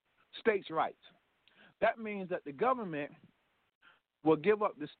this, states' rights. That means that the government will give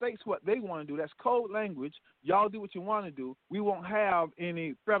up the states what they want to do. That's code language. Y'all do what you want to do. We won't have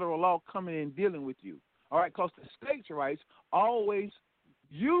any federal law coming in dealing with you. All right, because the states' rights always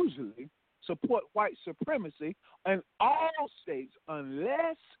usually support white supremacy in all states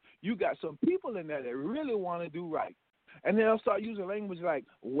unless you got some people in there that really want to do right. And they'll start using language like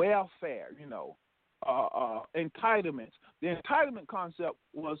welfare, entitlements. The entitlement concept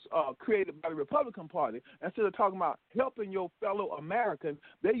was created by the Republican Party. Instead of talking about helping your fellow Americans,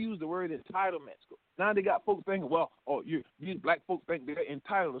 they use the word entitlements. Now they got folks thinking, these black folks think they're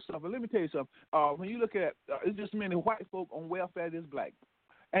entitled to stuff. But let me tell you something. When you look at it's just many white folk on welfare as black.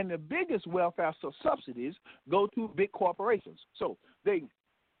 And the biggest welfare subsidies go to big corporations. So they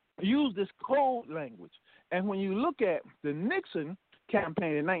use this code language. And when you look at the Nixon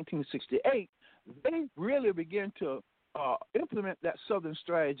campaign in 1968, they really began to implement that Southern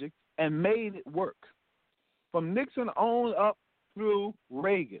strategy and made it work. From Nixon on up through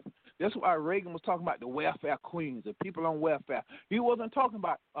Reagan. That's why Reagan was talking about the welfare queens, the people on welfare. He wasn't talking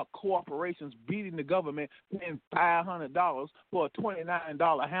about corporations beating the government, paying $500 for a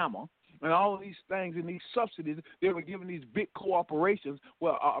 $29 hammer. And all of these things and these subsidies, they were giving these big corporations.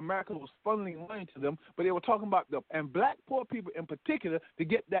 Well, America was funneling money to them, but they were talking about and black poor people in particular to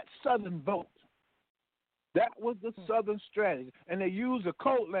get that Southern vote. That was the Southern strategy. And they used a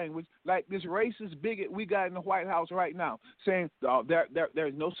code language like this racist bigot we got in the White House right now, saying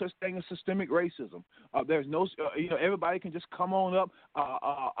there's no such thing as systemic racism. There's no, everybody can just come on up,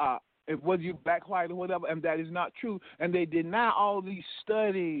 whether you're black, white, or whatever, and that is not true. And they deny all these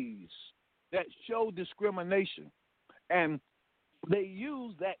studies that show discrimination. And they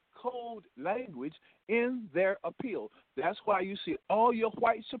use that code language in their appeal. That's why you see all your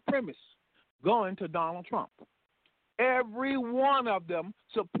white supremacists going to Donald Trump. Every one of them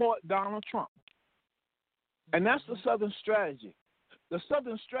support Donald Trump. And that's the Southern strategy. The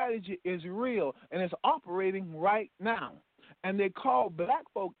Southern strategy is real, and it's operating right now. And they call black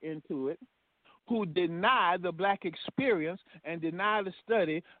folk into it who deny the black experience and deny the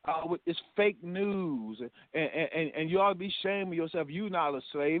study with this fake news. And you ought to be ashamed of yourself. You're not a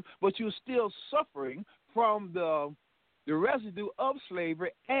slave, but you're still suffering from the residue of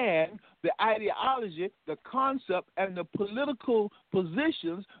slavery and the ideology, the concept, and the political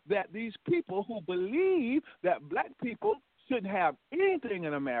positions that these people who believe that black people shouldn't have anything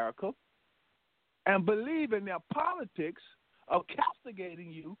in America and believe in their politics of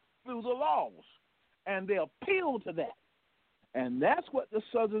castigating you through the laws. And they appeal to that. And that's what the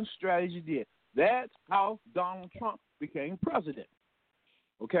Southern strategy did. That's how Donald Trump became president.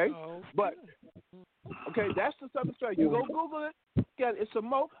 Okay? But, that's the Southern strategy. You go Google it. It's some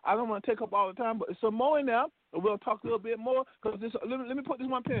more. I don't want to take up all the time, but it's some more in there. And we'll talk a little bit more because let me put this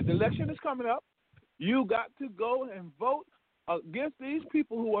one pen. The election is coming up. You got to go and vote against these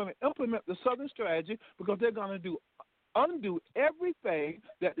people who want to implement the Southern strategy because they're going to undo everything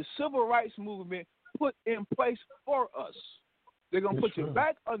that the civil rights movement put in place for us. They're going to put you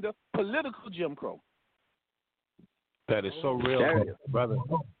back under political Jim Crow. That is so real, brother.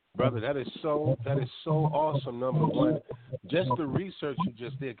 Brother, that is so awesome. Number one, just the research you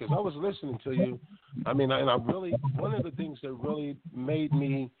just did, because I was listening to you. I mean, and I really, one of the things that really made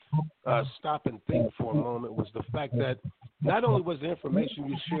me stop and think for a moment was the fact that not only was the information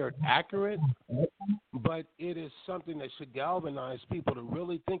you shared accurate, but it is something that should galvanize people to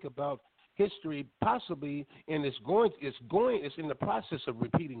really think about history, possibly, and it's in the process of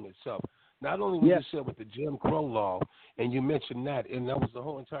repeating itself. Not only what you said with the Jim Crow law, and you mentioned that, and that was the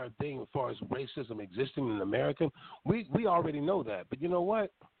whole entire thing as far as racism existing in America. We already know that. But you know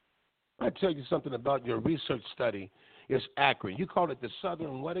what? I tell you something about your research study. It's accurate. You called it the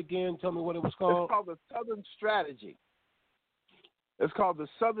Southern what again? Tell me what it was called. It's called the Southern Strategy. It's called the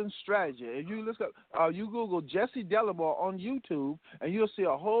Southern Strategy. If you look up, you Google Jesse Dellamore on YouTube, and you'll see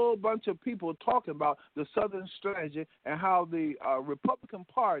a whole bunch of people talking about the Southern Strategy and how the Republican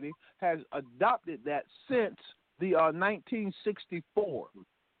Party has adopted that since the 1964.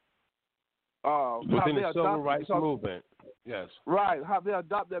 Within the Civil Rights Movement, yes. Right, how they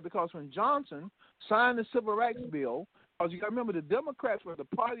adopted that because when Johnson signed the Civil Rights Bill, because you got to remember the Democrats were the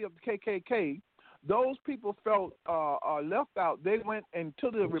party of the KKK. Those people felt left out. They went into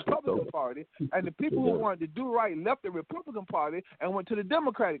the Republican Party, and the people who wanted to do right left the Republican Party and went to the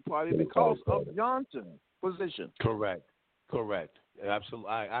Democratic Party because of Johnson's position. Correct. Absolutely.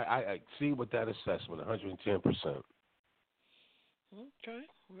 I see with that assessment, 110%. Okay.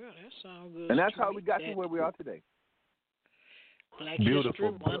 Well, that sounds good. And that's how we got to where we are today. Black History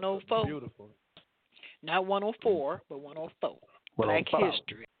 104. Beautiful. Not 104, but 104. Black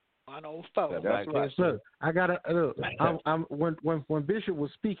History 104. That's right. Look, I gotta look. I'm when Bishop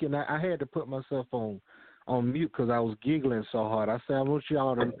was speaking, I had to put myself on mute because I was giggling so hard. I said, I want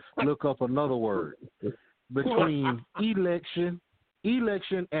y'all to look up another word between election,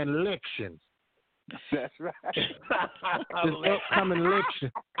 and election. That's right. This upcoming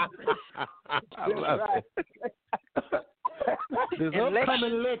election. I love it. This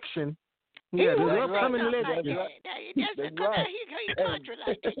upcoming election. Yeah, this upcoming election. That's right. He country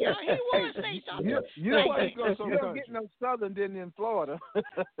like that. He want to say something. You don't get no southern than in Florida.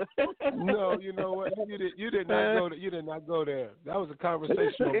 No, you know what? You did not go. You did not go there. That was a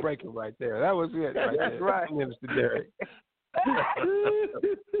conversational breaker right there. That was it. Right there. That's right, Minister Derek.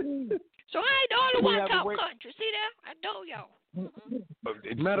 So I ain't the only one talk country. See that? I know y'all.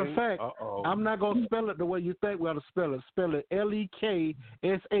 Matter of fact, I'm not gonna spell it the way you think we ought to spell it. Spell it Lekshun.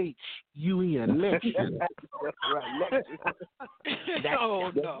 Election. Right.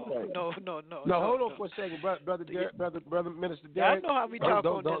 No. No, hold on for a second, brother Minister Derek. I know how we talk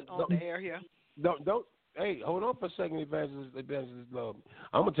on the air here. Don't. Hey, hold on for a second, Evangelist Love.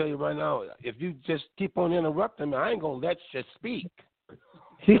 I'm gonna tell you right now. If you just keep on interrupting me, I ain't gonna let you speak.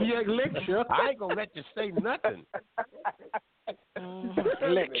 Lecture. I ain't gonna let you say nothing.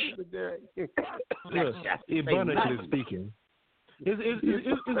 Ebonically speaking. Is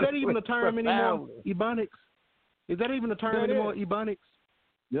that even a term anymore? Ebonics? Is that even a term anymore? Ebonics?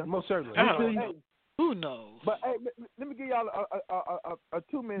 Yeah, most certainly. Who knows? But hey, let me give y'all a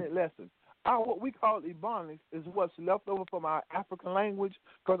 2-minute lesson. What we call Ebonics is what's left over from our African language,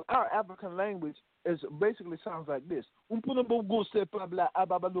 because our African language basically sounds like this.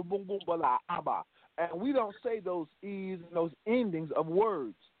 And we don't say those E's and those endings of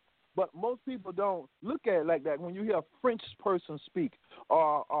words. But most people don't look at it like that. When you hear a French person speak,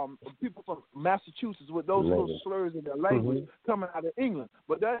 or people from Massachusetts with those little slurs in their language coming out of England.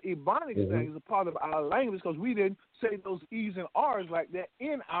 But that Ebonics thing is a part of our language because we didn't say those E's and R's like that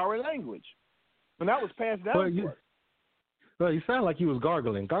in our language. And that was passed down to us. Well, you sound like he was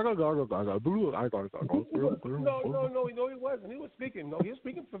gargling. Gargle. No, he wasn't. He was speaking. No, he was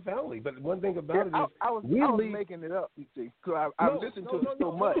speaking profoundly. But one thing about it is, I was making it up. You see, because I listened to it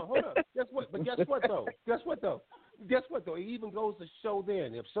so much. Hold on. Guess what? But guess what though? It even goes to show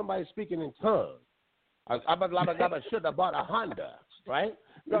then if somebody's speaking in tongues, I should have bought a Honda, right?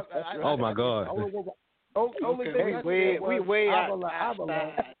 Oh my God. Only thing we way out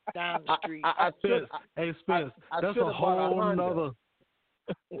down the street. Hey, Spence, that's a whole nother.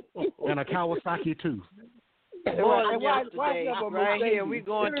 And a Kawasaki too. More than yesterday, right here, we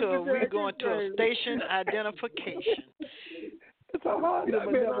going to a station identification. It's a Honda,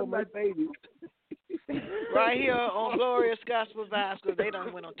 but never my baby. Right here on Glorious Gospel Vibes, because they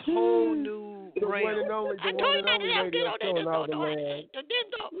done went on a whole new realm. I told you not to let get on that. Go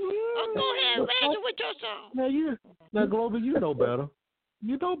ahead, Randy, with your song. Now, Glover, you know better.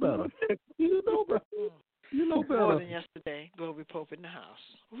 You know better. More than yesterday, Glory Pope in the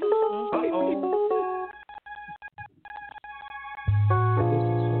house. Uh-oh.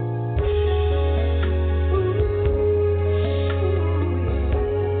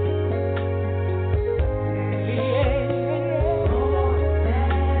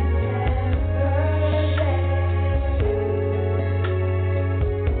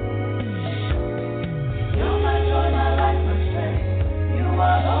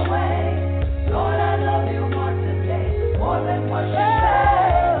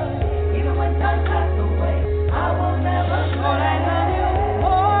 Even when time passed away,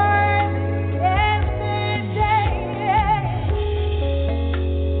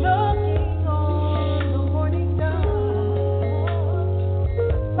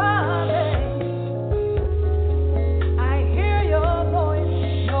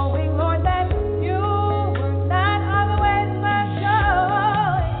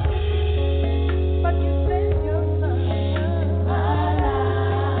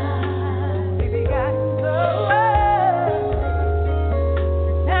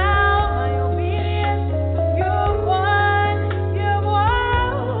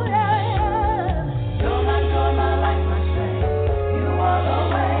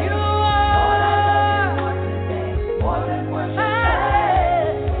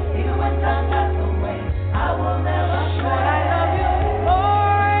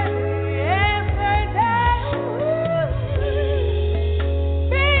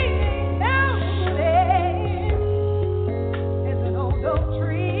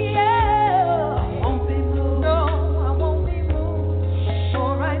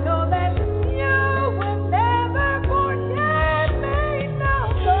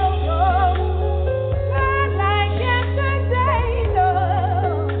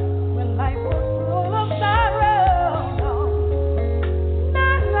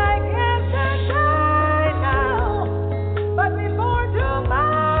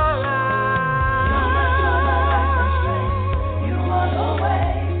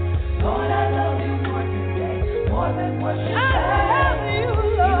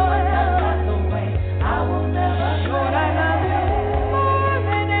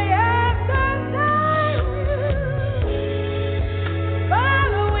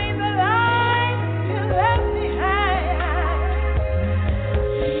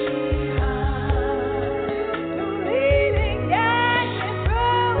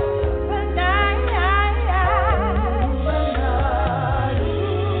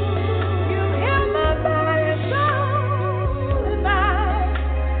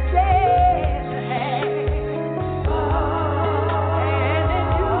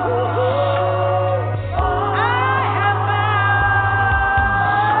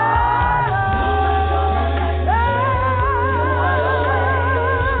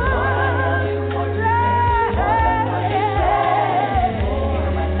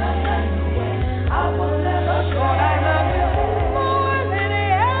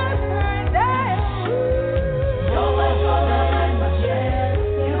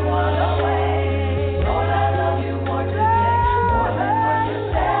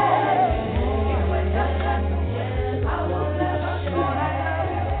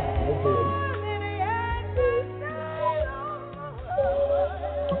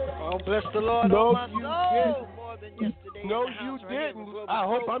 Bless the Lord, no, oh my you soul, didn't. more than yesterday. No, you didn't. I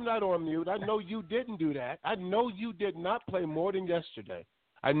hope I'm not on mute. I know you didn't do that. I know you did not play more than yesterday.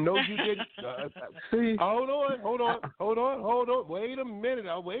 I know you didn't. Hold on. Wait a minute.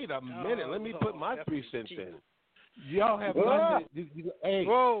 Let me put my 3 cents in. Y'all have not. Hey,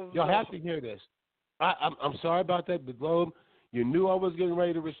 y'all have to hear this. I'm sorry about that, but Globe, you knew I was getting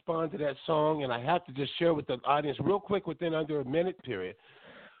ready to respond to that song, and I have to just share with the audience real quick within under a minute period.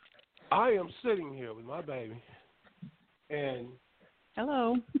 I am sitting here with my baby, and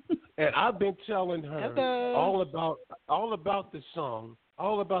hello, and I've been telling her all about the song,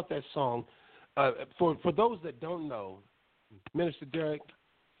 all about that song. For those that don't know, Minister Derek,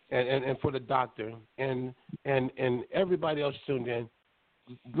 and for the doctor, and everybody else tuned in,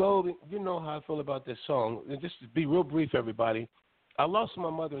 Globe, you know how I feel about this song. And just to be real brief, everybody, I lost my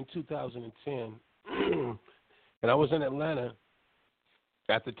mother in 2010, and I was in Atlanta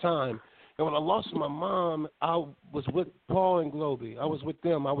at the time. And when I lost my mom, I was with Paul and Globey. I was with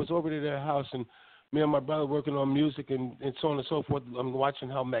them. I was over to their house, and me and my brother working on music and so on and so forth. I'm watching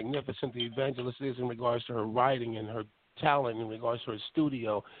how magnificent the evangelist is in regards to her writing and her talent in regards to her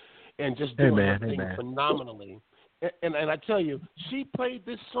studio, and just doing her thing phenomenally. And I tell you, she played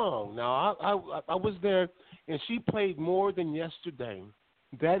this song. Now, I was there, and she played More Than Yesterday.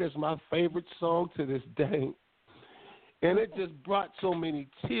 That is my favorite song to this day. And it just brought so many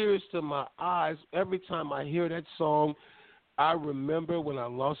tears to my eyes. Every time I hear that song, I remember when I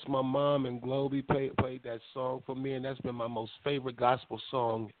lost my mom, and Globey played that song for me, and that's been my most favorite gospel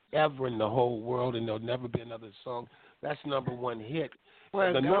song ever in the whole world, and there'll never be another song. That's #1 hit.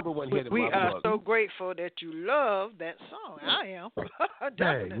 Well, the #1 hit in we my are book. so grateful that you love that song. I am.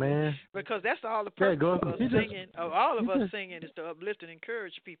 Definitely. Hey, man. Because that's all the purpose of us singing, of all of us singing, is to uplift and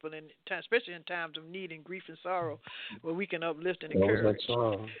encourage people, especially in times of need and grief and sorrow, where we can uplift and encourage. That was that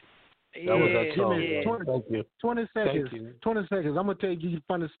song. Yeah, was that song. yeah. 20 seconds. Thank you. 20 seconds. I'm going to tell you a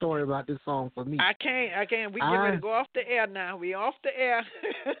funny story about this song for me. I can't. We get ready to go off the air now. We off the air.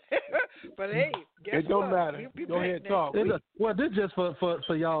 But hey, guess it don't what? matter. Go ahead, talk. Well, this is just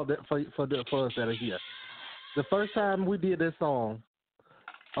for y'all, for us that are here. The first time we did this song,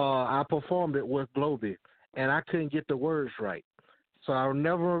 I performed it with Globey, and I couldn't get the words right. So I'll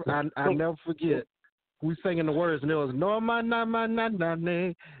never forget. We singing the words, and it was no my na my na na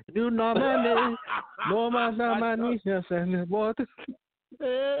na, you know my name, no my na my name, yes and more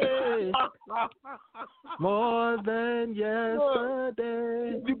than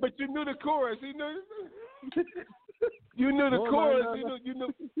yesterday. But you knew the chorus. You knew the chorus. You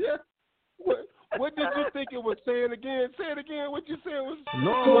knew. Yeah. What did you think it was saying again? Say it again. What you saying was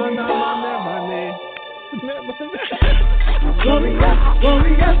no my na my name. Glorious,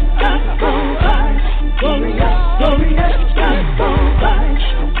 glorious, gospel vibes. Glorious, glorious, gospel vibes.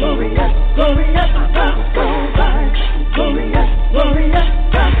 Glorious, glorious, gospel vibes. Glorious, glorious,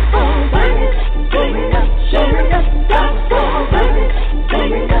 gospel vibes. Glorious, glorious, gospel vibes.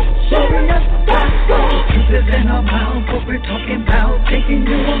 Glorious, glorious, gospel. Truth is in our mouth, what we're talking about. Taking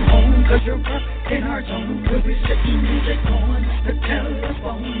you home, 'cause you're up in our zone. We'll be sitting music on the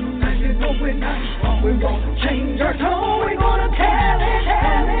telephone. Now you know we're not wrong. We won't change our tone.